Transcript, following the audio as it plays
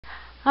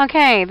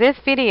Okay, this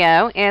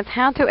video is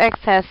how to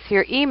access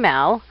your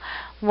email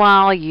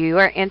while you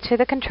are into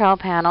the control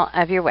panel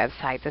of your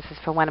website. This is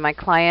for one of my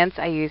clients.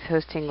 I use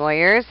Hosting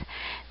Warriors.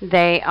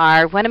 They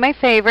are one of my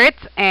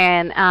favorites,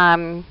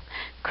 and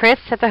Chris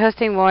at the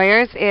Hosting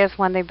Warriors is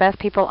one of the best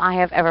people I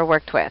have ever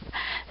worked with.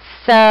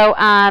 So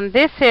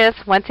this is,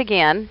 once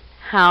again,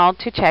 how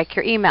to check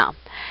your email.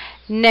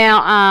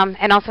 Now,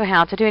 and also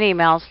how to do an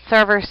email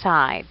server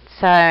side.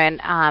 So,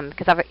 and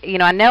because I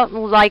don't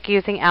like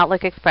using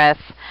Outlook Express.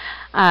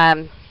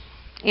 I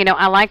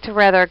like to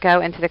rather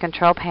go into the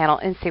control panel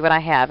and see what I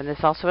have, and this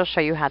also will show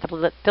you how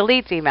to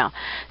delete email.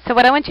 So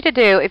what I want you to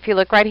do, if you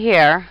look right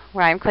here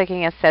where I'm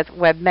clicking, it says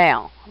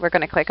webmail. We're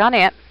going to click on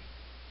it,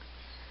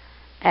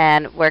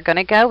 and we're going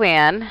to go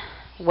in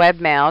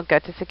webmail, go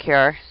to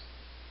secure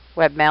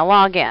webmail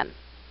login.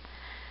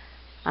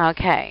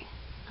 Okay,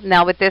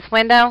 now with this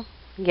window,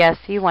 yes,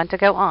 you want to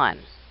go on,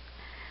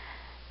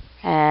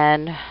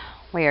 and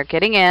we are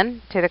getting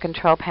in to the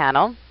control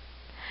panel.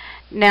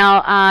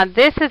 Now,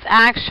 this is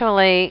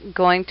actually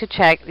going to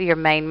check your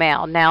main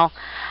mail. Now,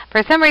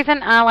 for some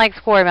reason, I like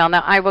Square Mail.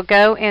 Now, I will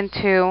go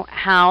into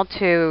how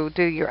to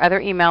do your other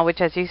email,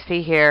 which, as you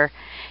see here,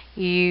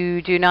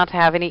 you do not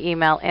have any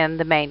email in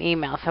the main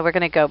email. So we're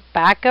going to go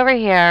back over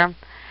here,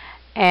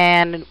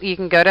 and you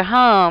can go to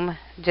Home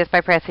just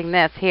by pressing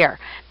this here.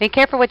 Be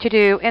careful what you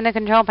do in the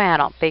control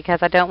panel, because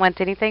I don't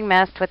want anything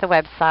messed with the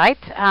website.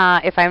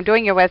 If I'm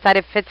doing your website,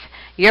 if it's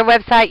your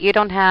website, you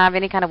don't have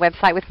any kind of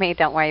website with me,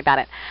 don't worry about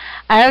it.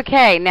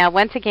 Okay, now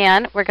once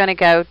again, we're going to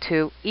go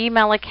to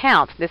email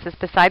accounts. This is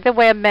beside the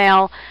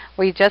webmail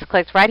where you just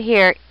clicked right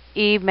here,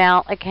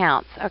 email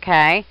accounts.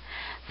 Okay,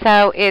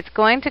 so it's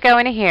going to go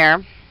into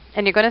here,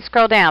 and you're going to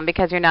scroll down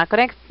because you're not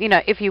going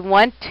to, if you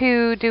want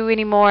to do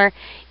any more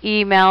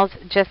emails,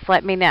 just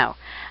let me know.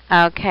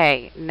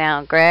 Okay,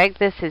 now Greg,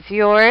 this is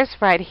yours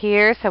right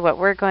here. So what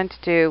we're going to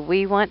do,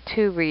 we want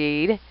to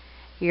read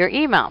your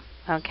email.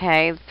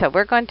 Okay, so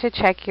we're going to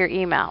check your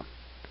email,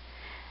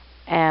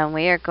 and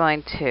we are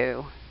going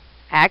to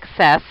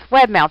access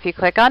webmail. If you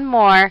click on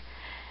more,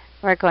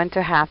 we're going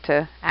to have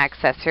to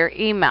access your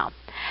email.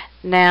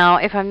 Now,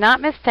 if I'm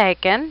not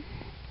mistaken,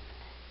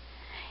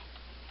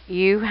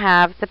 you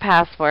have the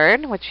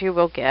password, which you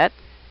will get.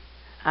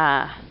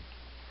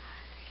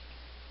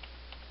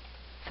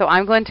 So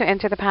I'm going to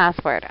enter the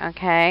password,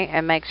 okay,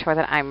 and make sure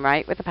that I'm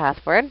right with the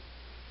password.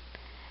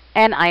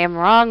 And I am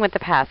wrong with the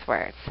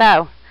password.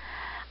 So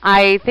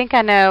I think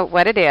I know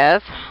what it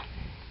is.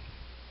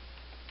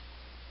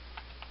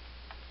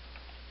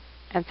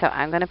 And so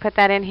I'm going to put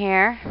that in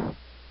here.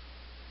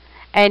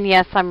 And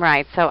yes, I'm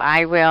right. So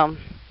I will.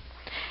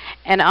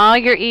 And all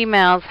your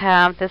emails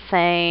have the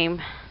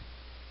same.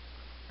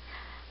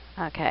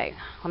 Okay,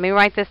 let me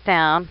write this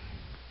down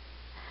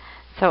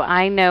so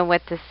I know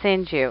what to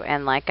send you.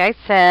 And like I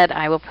said,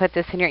 I will put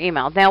this in your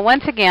email. Now,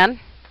 once again,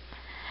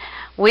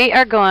 we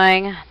are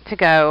going to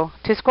go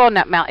to Squirrel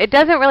Mail. It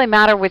doesn't really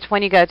matter which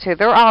one you go to.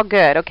 They're all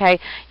good, okay?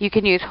 You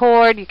can use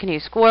Horde, you can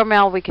use Squirrel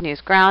Mail, we can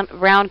use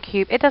Round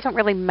Cube. It doesn't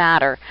really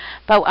matter.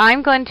 But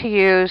I'm going to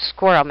use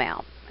Squirrel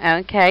Mail,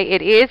 okay?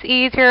 It is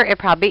easier. It'll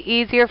probably be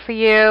easier for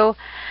you,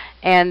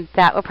 and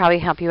that will probably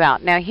help you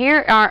out. Now,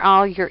 here are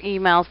all your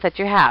emails that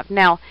you have.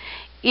 Now,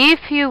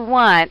 if you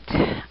want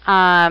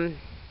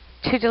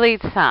to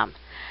delete some,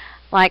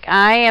 like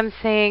I am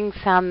seeing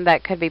some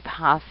that could be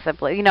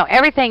possibly,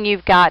 everything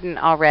you've gotten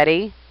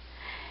already,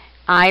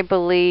 I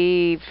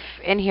believe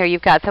in here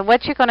you've got. So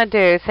what you're going to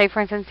do, say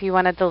for instance you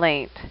want to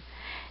delete,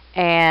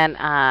 and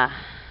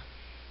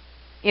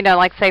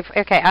like say,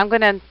 okay, I'm going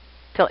to,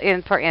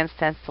 for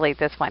instance, delete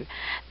this one.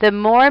 The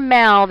more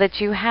mail that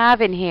you have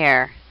in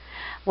here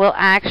will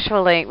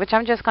actually, which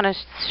I'm just going to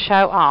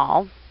show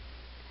all,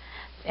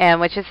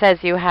 and which it says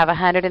you have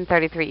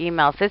 133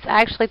 emails. This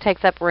actually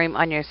takes up room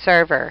on your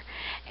server.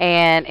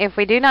 And if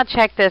we do not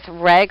check this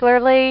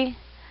regularly,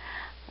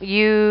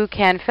 you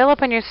can fill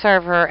up on your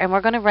server, and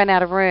we're going to run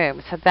out of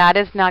room. So that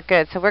is not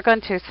good. So we're going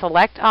to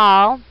select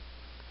all.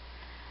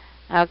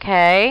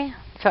 Okay,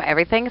 so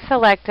everything's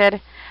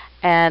selected.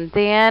 And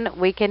then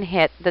we can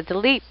hit the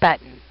delete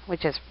button,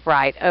 which is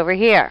right over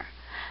here.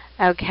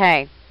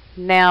 Okay,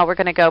 now we're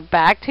going to go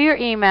back to your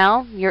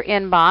email, your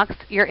inbox.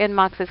 Your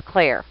inbox is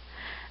clear.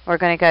 We're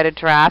going to go to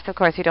drafts. Of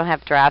course, you don't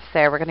have drafts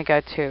there. We're going to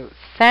go to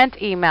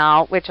sent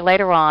email, which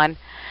later on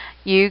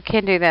you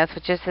can do this,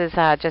 which is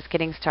just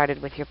getting started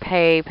with your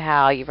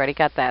PayPal. You've already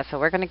got that. So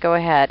we're going to go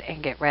ahead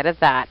and get rid of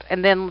that.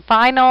 And then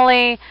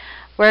finally,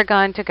 we're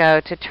going to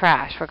go to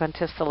trash. We're going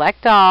to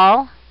select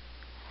all.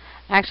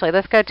 Actually,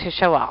 let's go to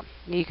show all.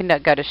 You can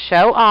go to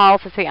show all.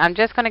 So see, I'm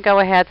just going to go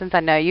ahead, since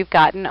I know you've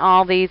gotten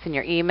all these in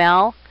your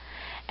email,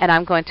 and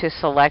I'm going to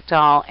select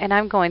all, and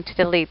I'm going to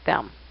delete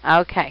them.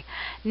 Okay,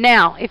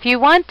 now if you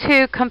want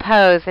to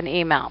compose an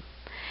email,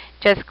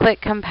 just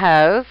click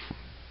compose,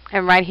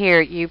 and right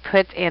here you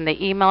put in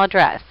the email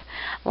address.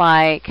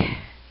 Like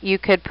you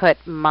could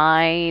put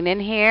mine in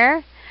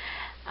here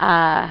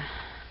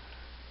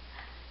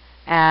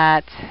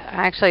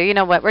actually, you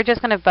know what, we're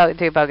just going to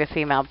do bogus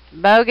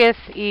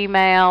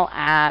email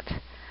at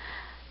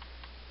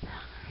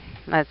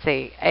let's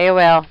see,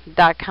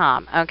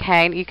 AOL.com.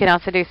 Okay, you can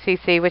also do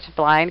CC, which is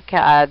blind,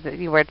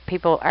 where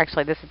people,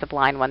 actually this is the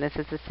blind one, this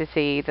is the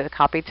CC, the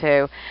copy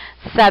to.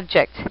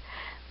 Subject,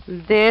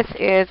 this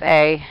is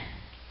a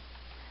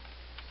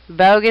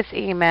bogus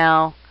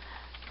email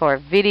for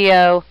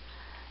video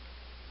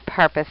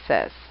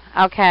purposes.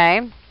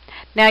 Okay,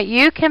 now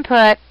you can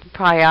put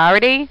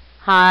priority,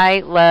 high,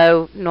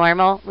 low,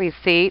 normal,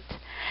 receipt,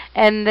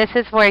 and this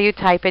is where you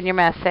type in your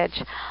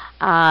message.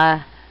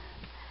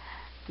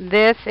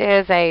 This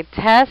is a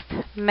test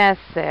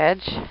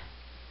message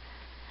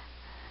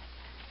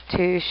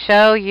to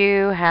show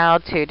you how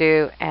to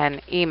do an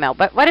email.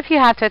 But what if you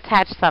have to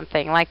attach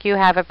something, like you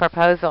have a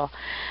proposal?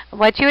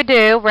 What you would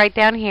do, right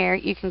down here,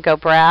 you can go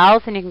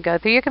browse and you can go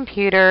through your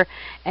computer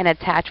and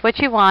attach what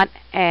you want,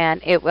 and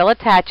it will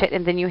attach it,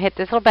 and then you hit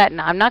this little button.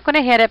 I'm not going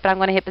to hit it, but I'm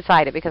going to hit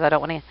beside it because I don't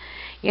want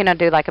to,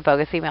 do like a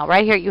bogus email.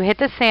 Right here, you hit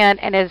the send,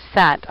 and it's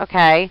sent,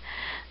 okay?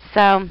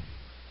 So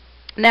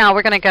now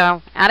we're going to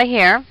go out of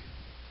here,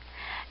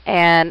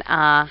 and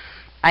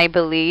I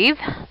believe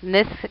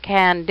this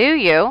can do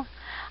you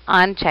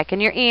on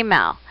checking your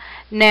email.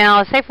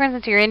 Now, say for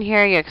instance you're in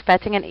here, you're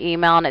expecting an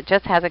email and it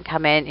just hasn't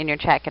come in and you're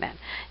checking it.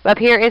 Up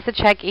here is the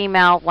check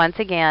email once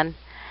again,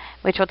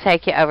 which will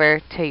take you over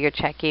to your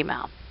check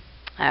email.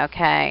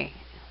 Okay,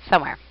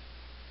 somewhere.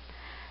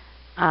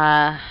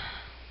 Now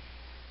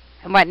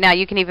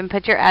you can even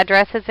put your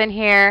addresses in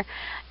here.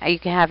 You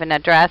can have an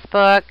address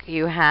book.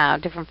 You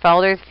have different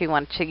folders if you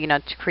want to,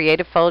 to create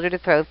a folder to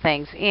throw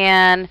things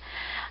in.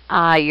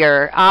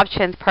 Your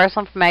options,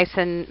 personal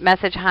information,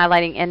 message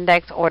highlighting,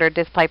 index, order,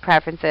 display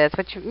preferences,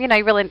 which, you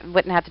really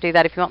wouldn't have to do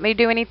that. If you want me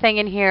to do anything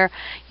in here,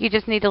 you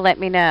just need to let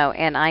me know,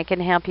 and I can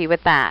help you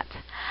with that.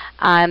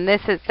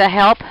 This is the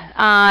help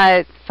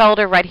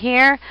folder right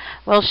here.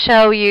 Will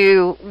show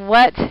you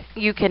what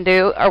you can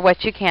do or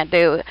what you can't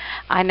do.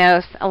 I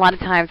know a lot of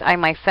times I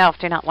myself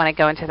do not want to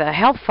go into the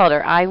help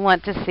folder. I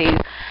want to see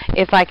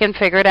if I can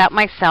figure it out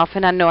myself,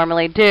 and I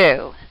normally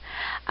do.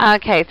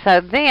 Okay, so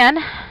then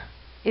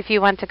if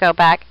you want to go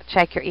back,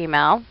 check your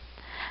email.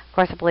 Of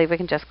course, I believe we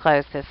can just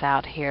close this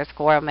out here.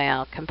 Squirrel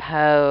Mail,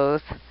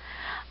 Compose.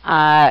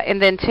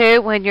 And then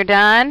two, when you're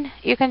done,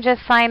 you can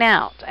just sign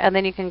out. And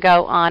then you can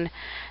go on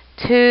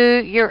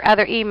to your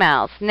other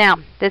emails. Now,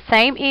 the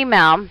same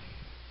email,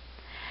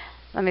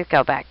 let me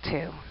go back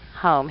to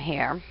home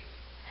here.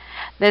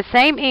 The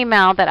same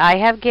email that I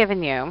have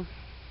given you,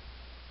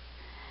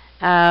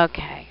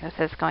 okay, this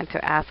is going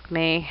to ask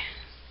me,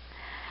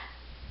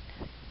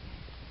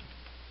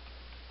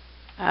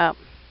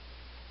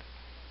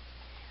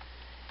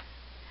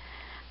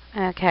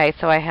 okay,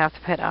 so I have to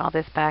put all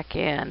this back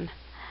in,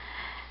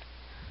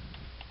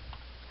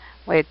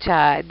 which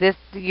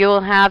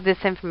you'll have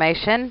this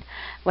information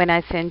when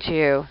I send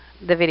you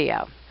the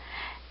video.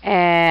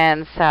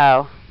 And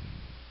so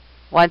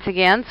once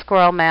again,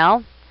 Squirrel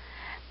Mail,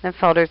 the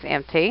folder's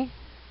empty.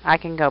 I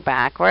can go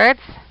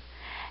backwards,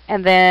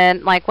 and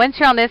then once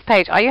you're on this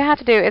page, all you have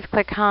to do is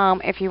click home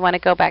if you want to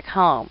go back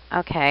home.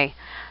 Okay,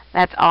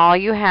 that's all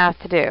you have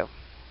to do,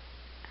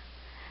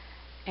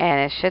 and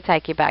it should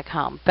take you back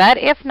home. But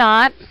if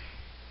not,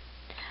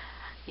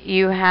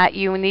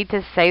 you need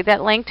to save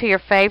that link to your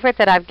favorite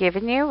that I've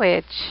given you,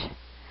 which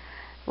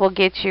will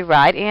get you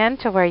right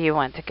into where you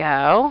want to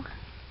go.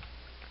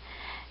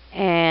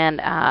 And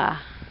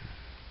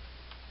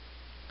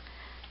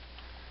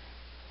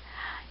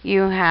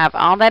you have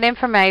all that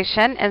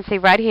information. And see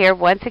right here,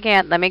 once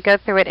again, let me go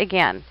through it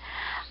again.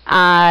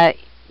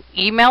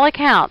 Email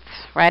accounts,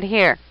 right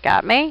here.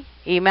 Got me?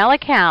 Email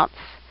accounts.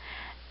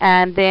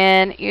 And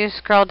then you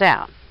scroll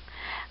down.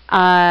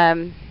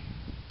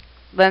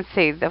 Let's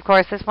see. Of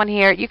course, this one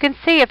here, you can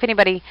see if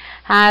anybody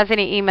has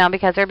any email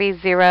because there'll be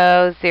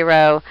 0,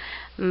 0.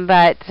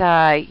 But,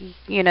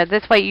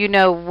 this way you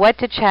know what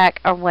to check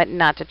or what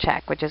not to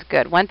check, which is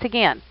good. Once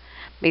again,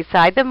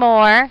 beside the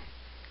more,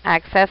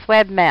 access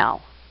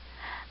webmail.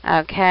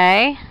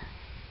 Okay.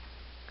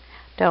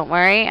 Don't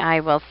worry. I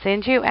will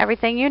send you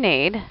everything you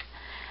need.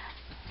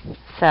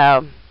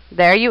 So,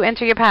 there you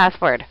enter your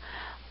password.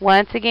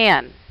 Once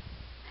again.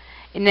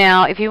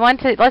 Now, if you want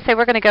to, let's say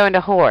we're going to go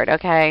into Horde,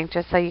 okay,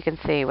 just so you can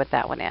see what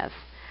that one is.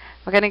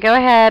 We're going to go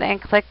ahead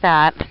and click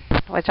that,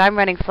 which I'm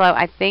running slow.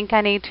 I think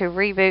I need to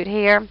reboot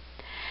here.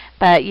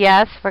 But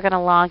yes, we're going to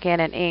log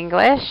in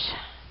English.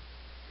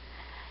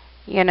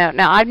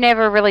 Now I've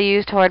never really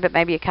used Horde, but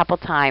maybe a couple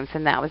times,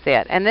 and that was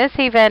it. And this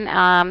even,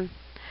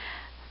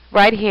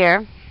 right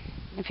here,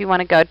 if you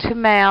want to go to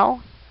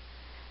Mail,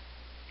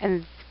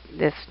 and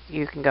this,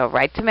 you can go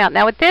right to Mail.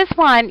 Now with this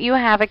one, you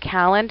have a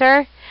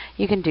calendar.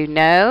 You can do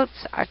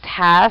notes or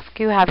tasks.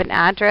 You have an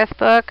address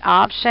book,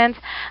 options.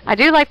 I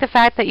do like the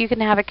fact that you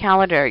can have a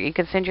calendar. You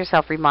can send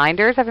yourself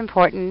reminders of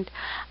important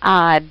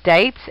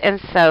dates and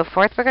so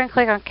forth. We're going to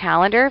click on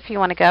calendar if you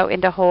want to go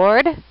into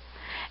Horde.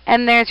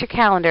 And there's your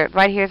calendar.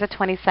 Right here is the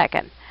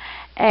 22nd.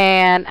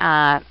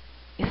 And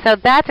so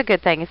that's a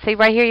good thing. You see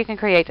right here you can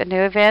create a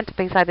new event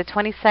beside the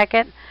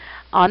 22nd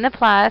on the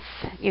plus.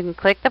 You can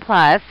click the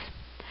plus.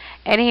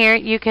 And here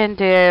you can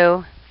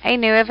do a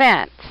new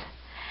event.